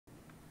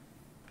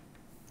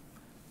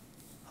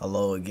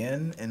Hello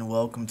again and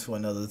welcome to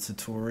another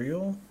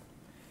tutorial.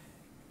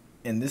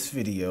 In this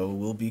video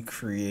we'll be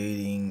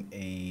creating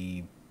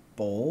a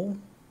bowl.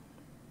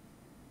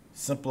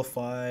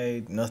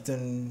 Simplified,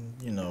 nothing,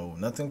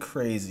 nothing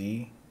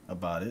crazy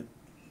about it,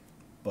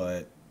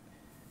 but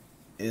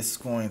it's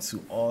going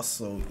to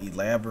also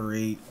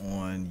elaborate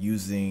on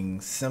using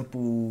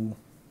simple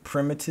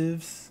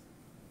primitives.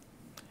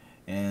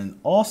 And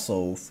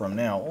also from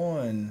now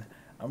on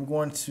I'm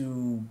going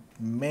to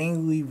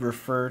mainly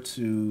refer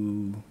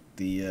to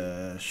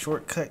the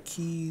shortcut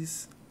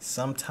keys.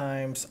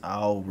 Sometimes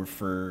I'll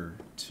refer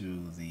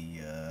to the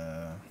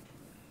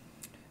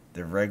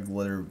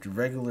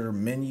regular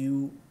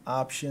menu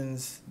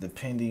options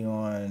depending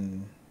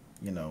on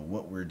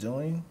what we're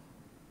doing.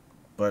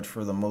 But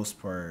for the most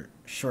part,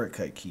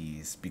 shortcut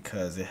keys,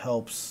 because it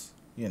helps.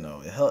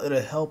 It'll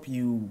help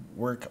you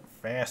work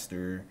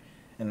faster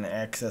and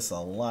access a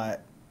lot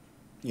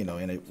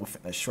within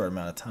a short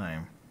amount of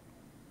time.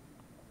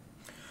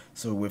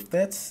 So with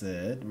that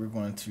said, we're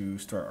going to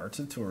start our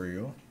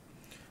tutorial.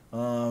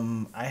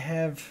 I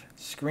have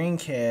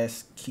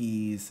screencast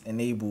keys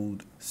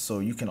enabled so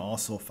you can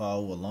also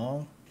follow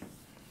along.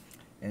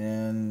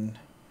 And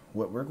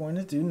what we're going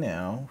to do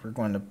now, we're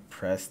going to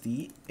press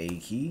the A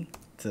key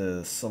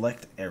to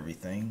select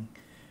everything.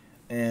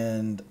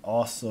 And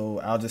also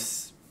I'll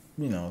just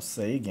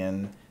say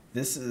again,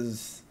 this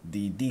is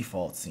the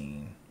default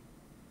scene.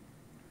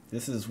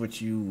 This is what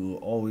you will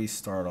always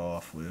start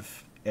off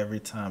with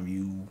every time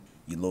you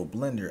load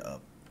Blender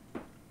up.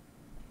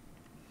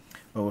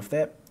 But with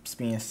that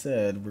being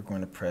said, we're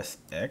going to press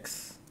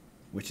X,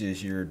 which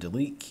is your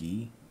delete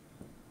key.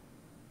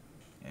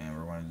 And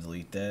we're going to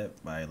delete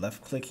that by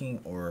left clicking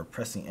or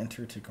pressing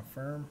enter to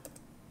confirm.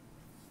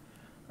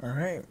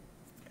 Alright,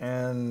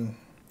 and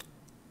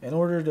in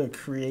order to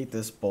create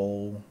this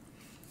bowl,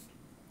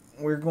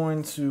 we're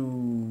going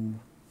to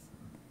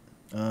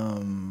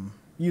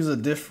use a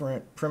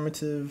different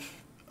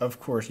primitive. Of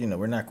course,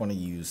 we're not going to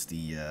use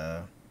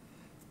the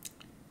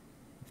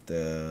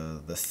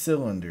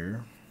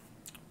cylinder,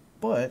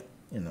 but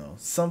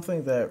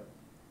something that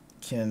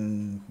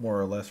can more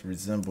or less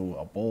resemble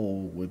a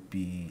bowl would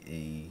be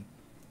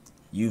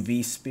a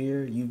UV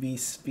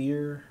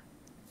sphere,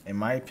 in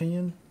my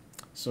opinion.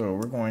 So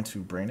we're going to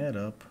bring that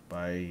up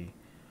by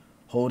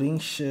holding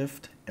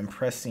Shift and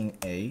pressing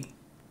A.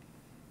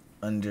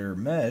 Under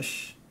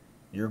Mesh,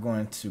 you're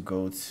going to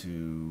go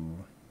to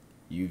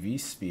UV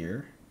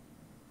sphere.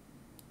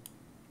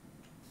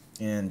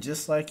 And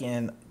just like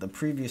in the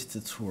previous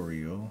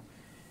tutorial,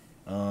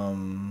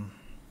 we're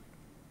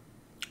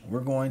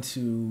going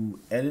to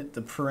edit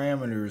the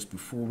parameters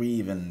before we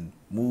even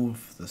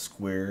move the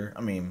square,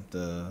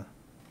 the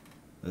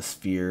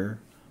sphere.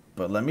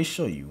 But let me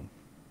show you.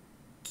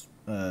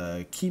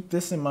 Keep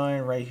this in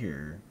mind right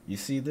here. You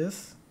see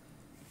this?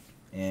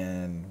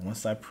 And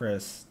once I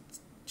press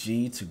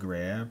G to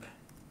grab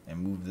and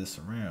move this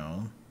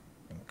around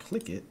and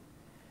click it,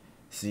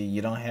 see,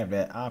 you don't have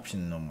that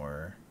option no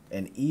more.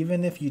 And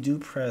even if you do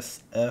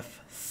press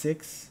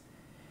F6,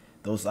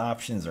 those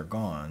options are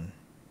gone.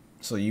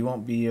 So you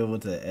won't be able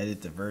to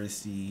edit the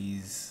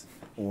vertices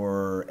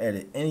or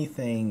edit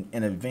anything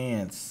in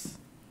advance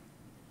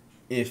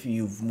if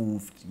you've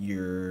moved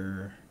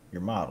your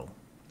model.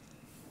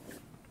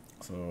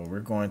 So we're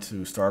going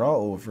to start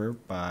all over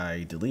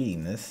by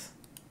deleting this,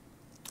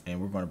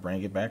 and we're going to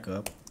bring it back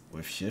up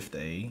with Shift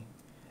A,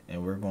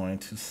 and we're going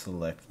to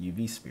select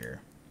UV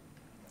sphere.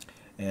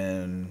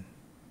 And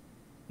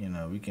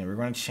we're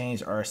going to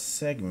change our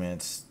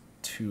segments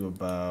to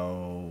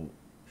about,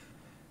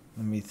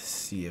 let me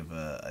see if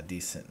a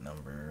decent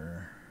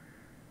number.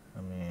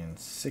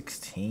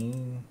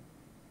 16.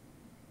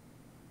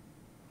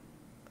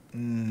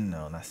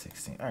 No, not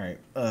 16. All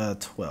right,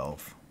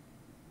 12.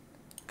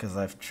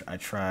 Because I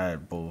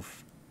tried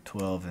both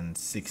 12 and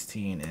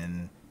 16,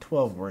 and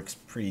 12 works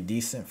pretty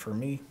decent for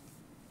me.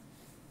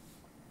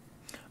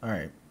 All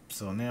right,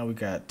 so now we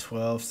got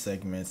 12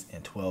 segments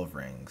and 12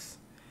 rings.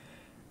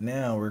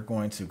 Now we're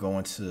going to go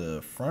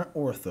into front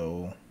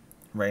ortho.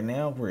 Right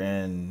now we're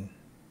in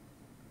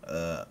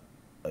a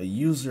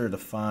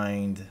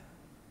user-defined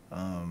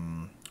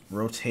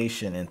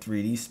rotation in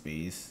 3D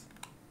space,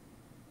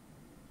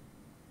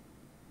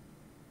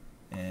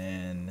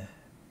 and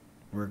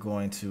we're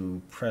going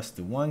to press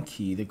the 1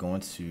 key to go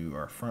into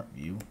our front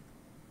view.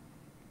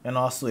 And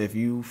also, if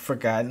you've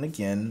forgotten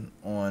again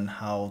on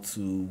how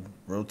to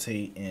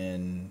rotate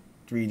in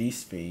 3D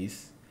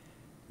space,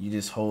 you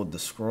just hold the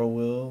scroll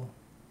wheel,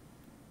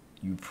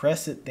 you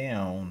press it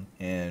down,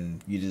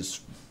 and you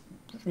just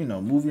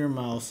move your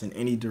mouse in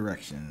any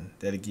direction.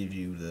 That'll give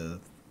you the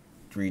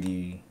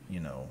 3D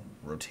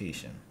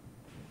rotation.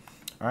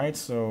 Alright,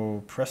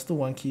 so press the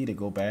 1 key to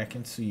go back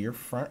into your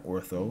front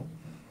ortho.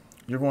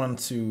 You're going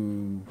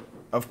to,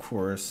 of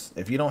course,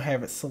 if you don't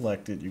have it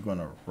selected, you're going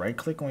to right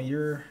click on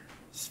your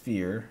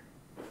sphere,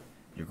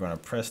 you're going to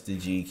press the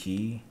G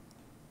key,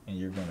 and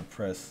you're going to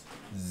press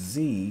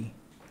Z,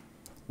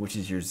 which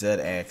is your Z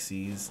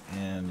axis,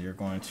 and you're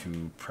going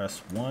to press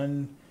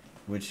 1,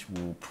 which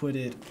will put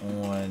it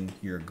on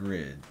your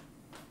grid.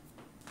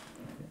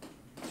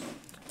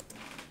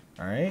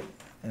 All right,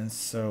 and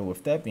so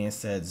with that being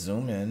said,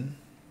 zoom in,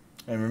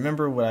 and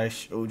remember what I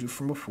showed you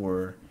from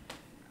before.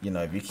 You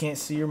know, if you can't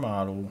see your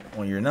model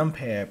on your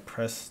numpad,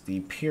 press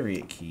the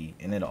period key,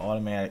 and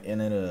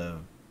it'll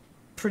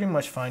pretty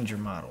much find your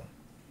model.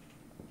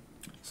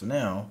 So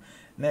now,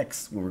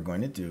 next, what we're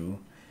going to do,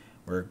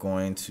 we're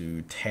going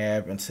to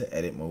tab into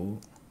edit mode.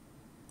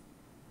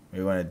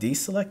 We're going to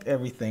deselect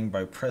everything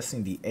by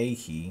pressing the A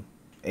key.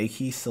 A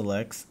key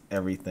selects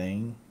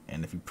everything,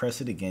 and if you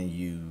press it again,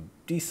 you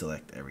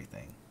deselect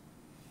everything.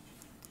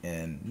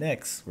 And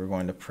next, we're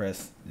going to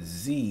press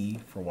Z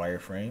for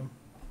wireframe.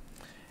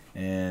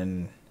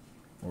 And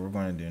what we're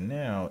going to do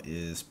now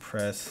is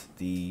press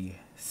the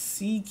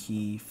C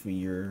key for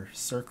your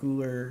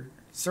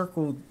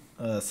circle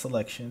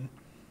selection,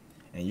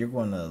 and you're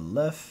going to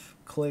left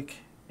click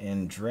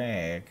and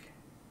drag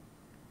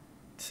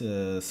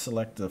to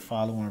select the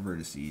following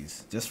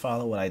vertices. Just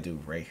follow what I do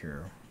right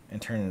here in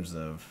terms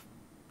of,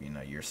 you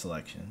know, your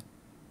selection.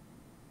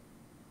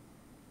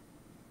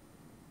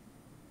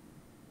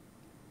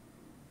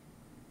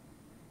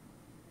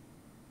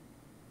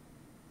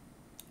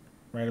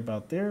 Right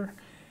about there.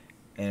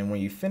 And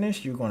when you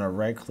finish, you're going to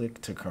right click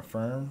to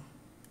confirm.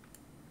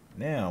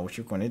 Now what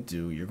you're going to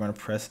do, you're going to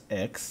press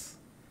X,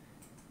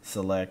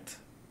 select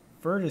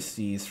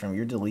vertices from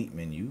your delete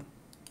menu,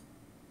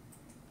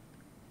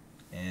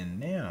 and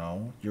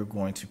now you're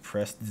going to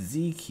press the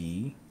Z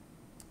key,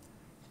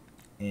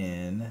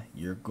 and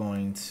you're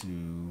going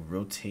to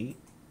rotate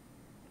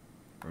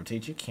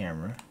your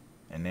camera,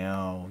 and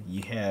now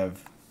you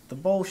have the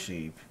bowl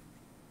shape.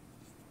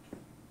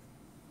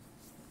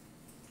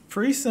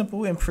 Pretty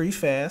simple and pretty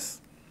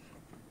fast,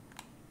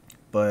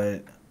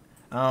 but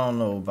I don't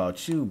know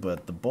about you,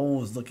 but the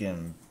bowl is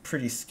looking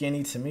pretty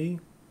skinny to me.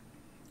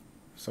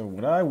 So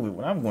what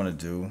I'm going to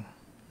do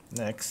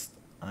next,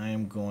 I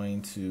am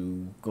going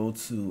to go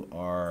to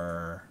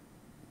our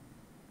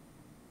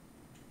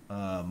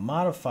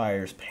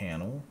modifiers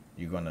panel.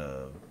 You're going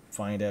to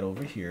find that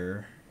over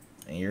here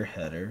in your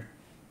header.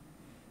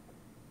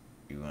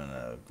 You're going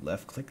to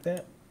left click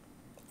that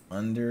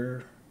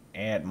under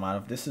add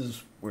mod. This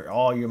is where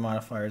all your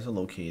modifiers are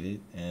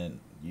located, and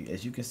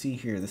as you can see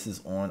here, this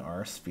is on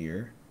our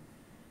sphere,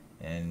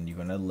 and you're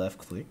going to left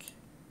click,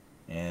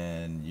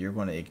 and you're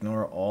going to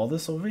ignore all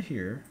this over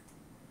here,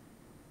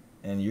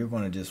 and you're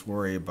going to just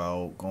worry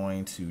about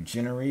going to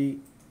generate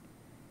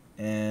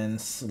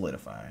and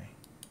solidify.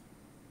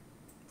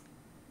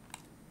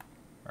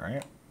 All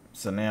right,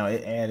 so now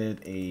it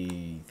added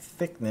a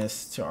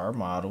thickness to our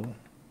model,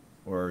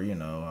 or you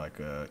know,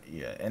 like a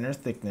inner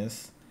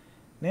thickness.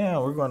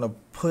 Now we're going to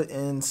put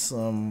in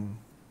some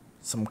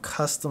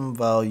custom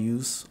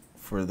values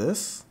for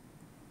this.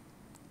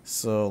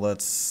 So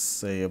let's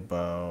say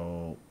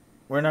about,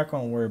 we're not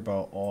going to worry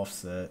about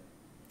offset.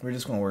 We're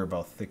just going to worry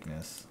about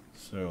thickness.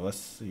 So let's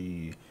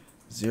see,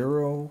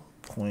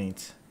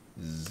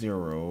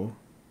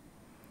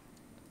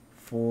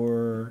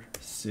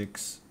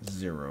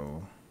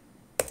 0.0460.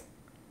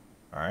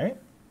 All right.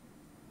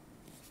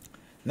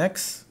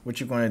 Next,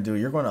 what you're going to do,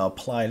 you're going to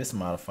apply this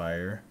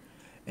modifier,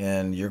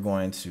 and you're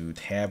going to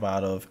tab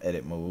out of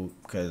edit mode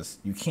because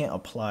you can't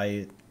apply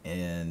it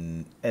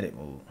in edit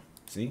mode.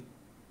 See?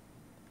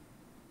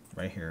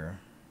 Right here.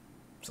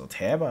 So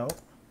tab out.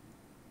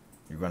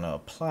 You're going to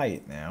apply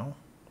it now.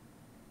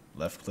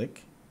 Left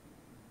click.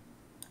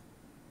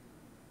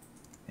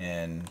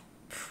 And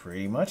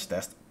pretty much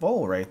that's the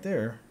bowl right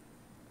there.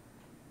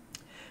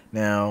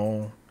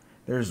 Now,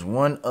 there's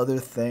one other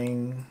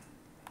thing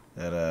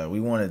that we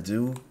want to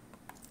do,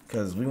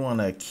 because we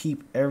want to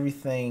keep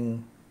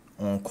everything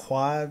on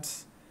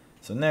quads.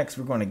 So next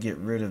we're going to get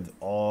rid of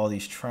all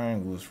these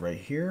triangles right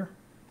here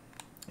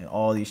and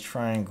all these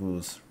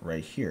triangles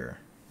right here.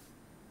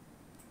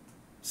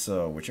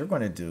 So what you're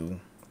going to do,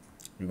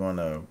 you're going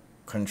to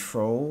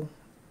Control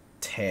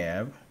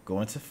Tab,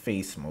 go into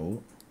face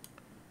mode,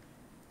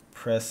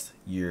 press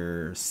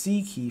your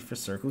C key for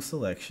circle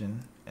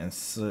selection, and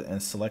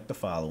select the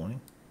following.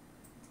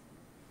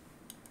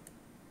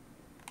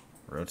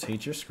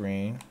 Rotate your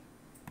screen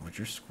with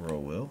your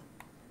scroll wheel.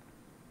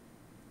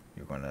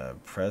 You're going to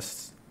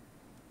press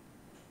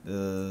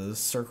the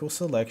circle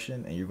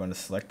selection, and you're going to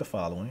select the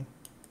following.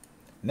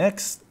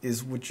 Next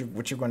is what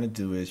you're going to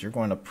do is you're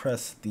going to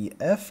press the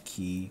F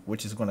key,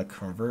 which is going to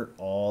convert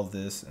all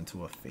this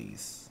into a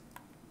face.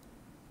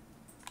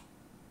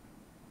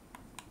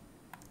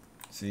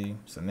 See?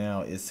 So now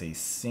it's a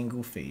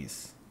single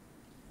face.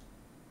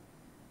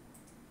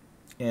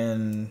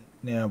 And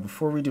now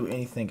before we do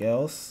anything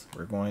else,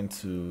 we're going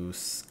to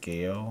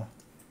scale.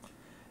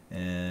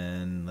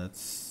 And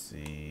let's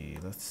see,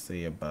 let's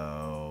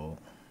scale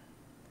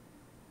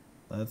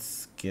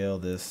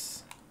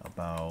this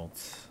about,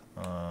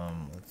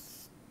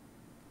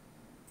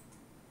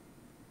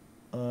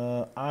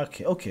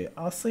 okay,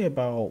 I'll say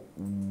about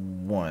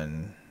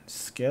 1.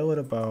 Scale it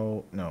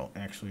about, no,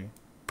 actually,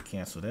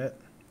 cancel that.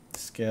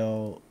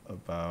 Scale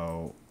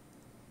about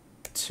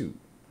 2.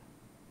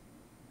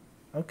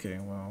 Okay,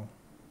 well,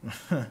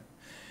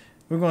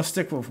 we're going to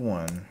stick with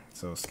 1.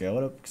 So scale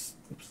it up.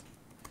 Oops.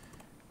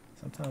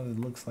 Sometimes it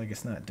looks like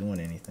it's not doing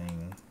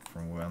anything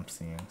from what I'm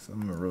seeing. So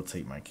I'm gonna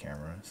rotate my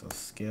camera. So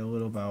scale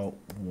it about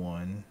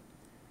 1.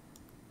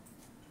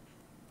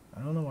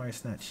 I don't know why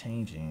it's not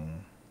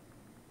changing.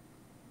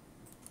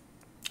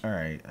 All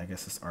right, I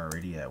guess it's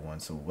already at 1.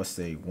 So let's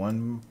say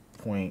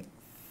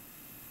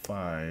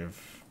 1.5.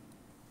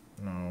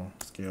 No,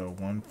 scale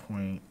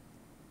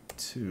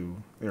 1.2.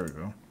 There we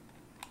go.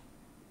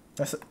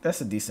 That's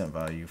a decent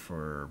value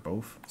for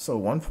both. So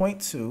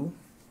 1.2.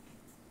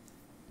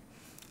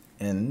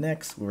 And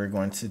next we're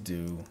going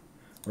to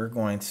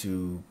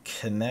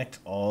connect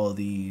all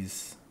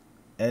these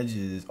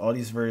edges, all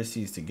these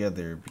vertices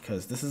together,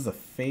 because this is a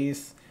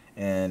face,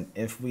 and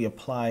if we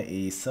apply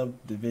a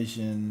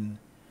subdivision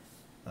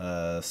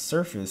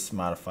surface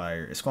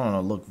modifier, it's going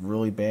to look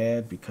really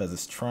bad because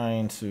it's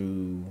trying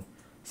to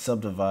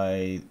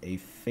subdivide a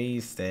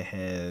face that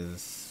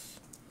has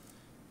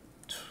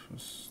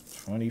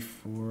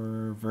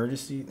 24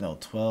 vertices, no,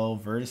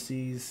 12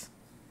 vertices.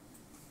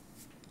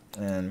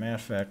 And matter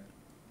of fact,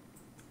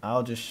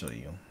 I'll just show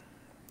you.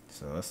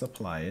 So let's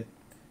apply it.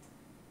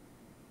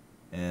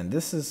 And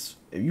this is,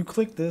 if you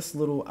click this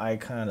little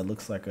icon, it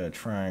looks like a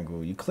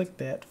triangle. You click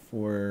that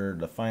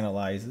to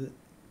finalize it,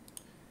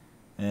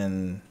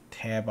 and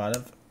tab out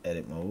of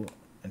edit mode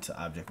into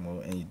object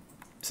mode. And you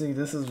see,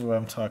 this is what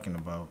I'm talking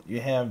about. You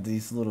have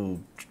these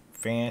little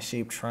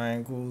fan-shaped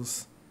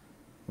triangles,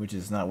 which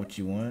is not what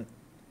you want.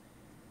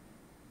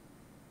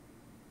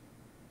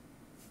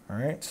 All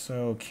right,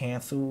 so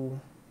cancel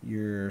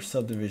your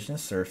subdivision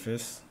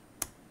surface.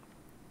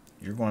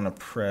 You're going to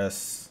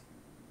press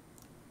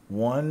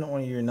 1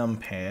 on your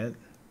numpad,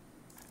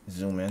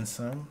 zoom in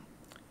some,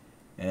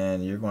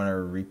 and you're going to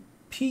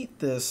repeat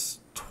this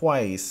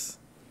twice.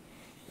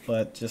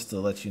 But just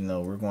to let you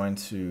know, we're going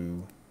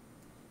to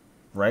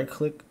right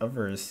click a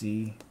vertex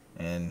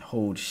and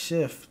hold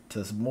shift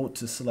to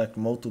select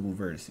multiple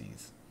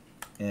vertices.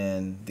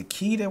 And the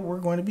key that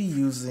we're going to be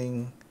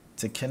using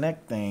to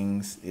connect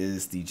things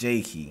is the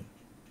J key.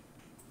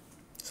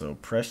 So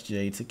press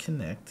J to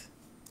connect,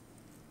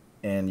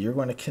 and you're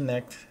going to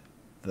connect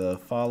the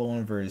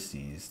following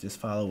vertices. Just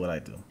follow what I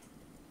do.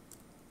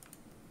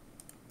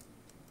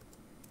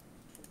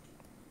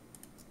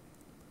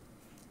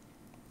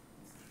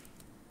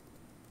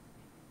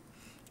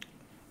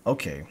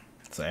 Okay,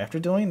 so after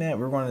doing that,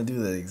 we're going to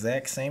do the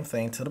exact same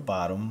thing to the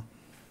bottom.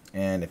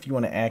 And if you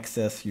want to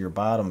access your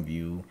bottom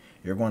view,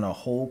 you're going to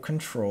hold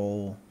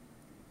Control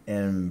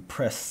and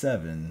press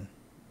 7,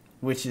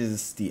 which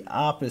is the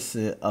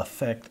opposite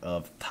effect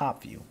of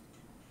top view.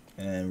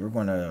 And we're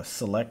going to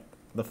select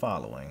the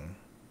following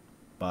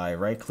by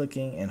right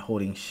clicking and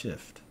holding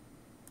shift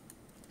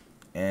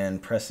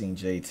and pressing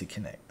J to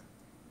connect.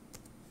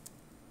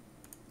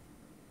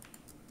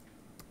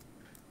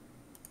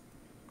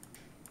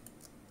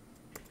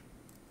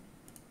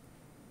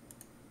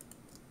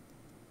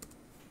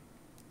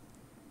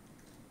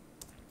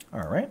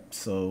 All right,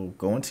 so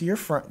go into your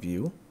front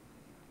view,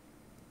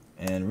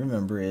 and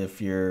remember, if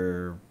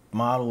your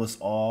model is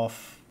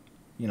off,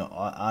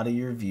 out of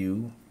your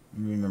view,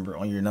 remember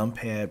on your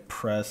numpad,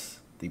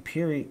 press the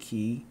period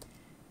key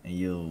and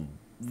you'll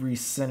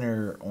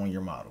recenter on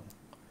your model.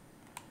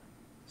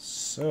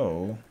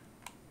 So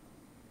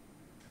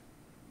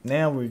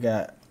now we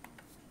got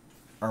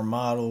our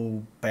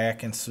model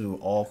back into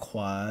all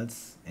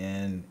quads,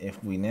 and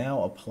if we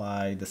now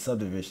apply the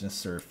subdivision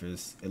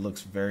surface, it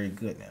looks very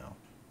good now.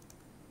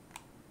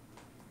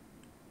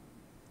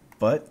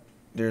 But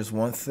there's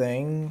one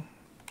thing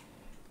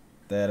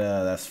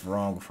that's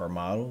wrong with our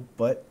model,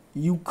 but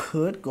you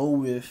could go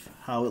with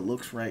how it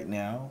looks right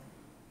now.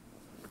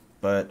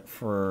 But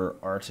for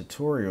our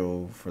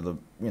tutorial, for the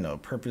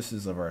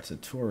purposes of our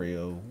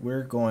tutorial,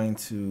 we're going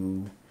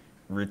to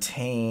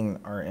retain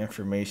our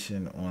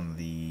information on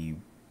the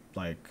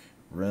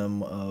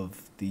rim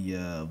of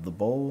the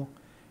bowl.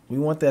 We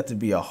want that to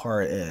be a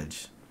hard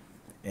edge.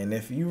 And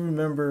if you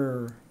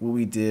remember what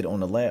we did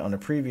on the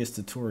previous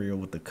tutorial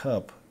with the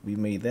cup, we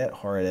made that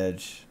hard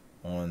edge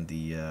on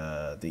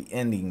the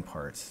ending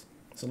parts.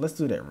 So let's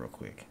do that real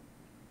quick.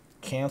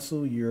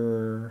 Cancel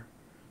your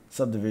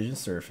subdivision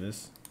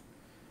surface.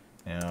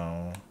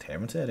 Now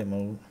tab into edit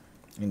mode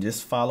and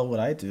just follow what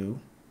I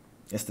do.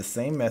 It's the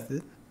same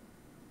method.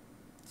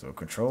 So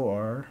Ctrl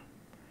R,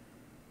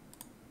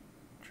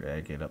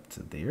 drag it up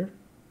to there.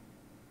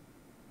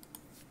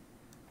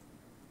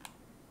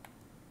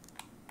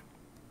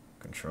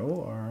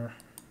 Ctrl R,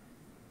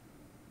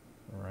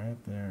 right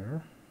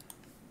there.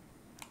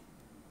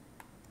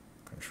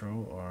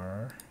 Ctrl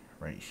R,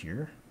 right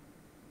here.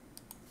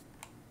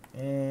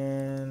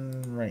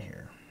 And right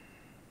here.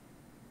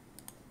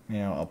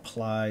 Now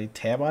apply,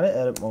 tab out of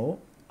edit mode,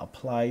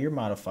 apply your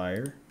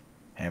modifier,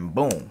 and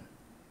boom.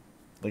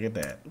 Look at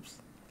that. Oops.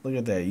 Look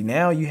at that.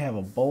 Now you have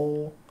a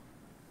bowl,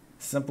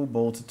 simple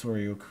bowl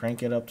tutorial.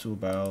 Crank it up to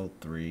about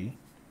 3.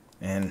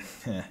 And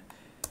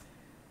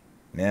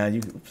now you,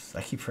 oops,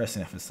 I keep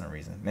pressing it for some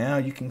reason. Now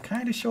you can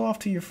kind of show off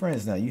to your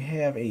friends. Now you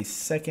have a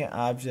second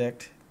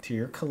object to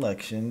your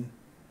collection.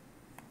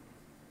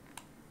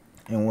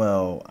 And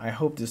well, I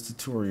hope this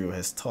tutorial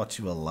has taught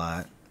you a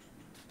lot.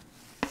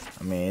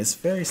 I mean, it's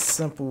very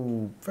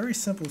simple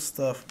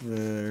stuff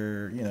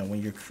where, you know,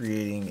 when you're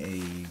creating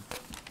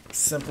a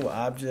simple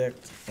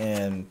object,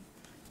 and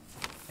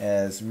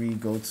as we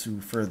go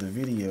to further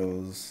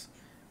videos,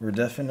 we're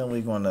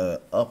definitely going to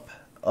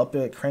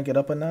crank it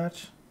up a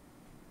notch.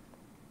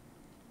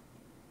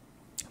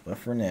 But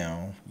for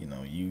now, you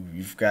know,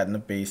 you've gotten the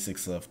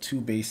basics of 2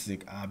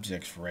 basic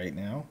objects right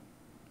now.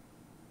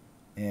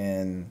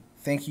 And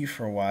thank you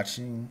for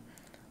watching.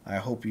 I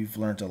hope you've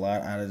learned a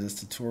lot out of this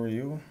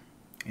tutorial,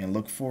 and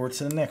look forward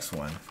to the next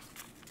one.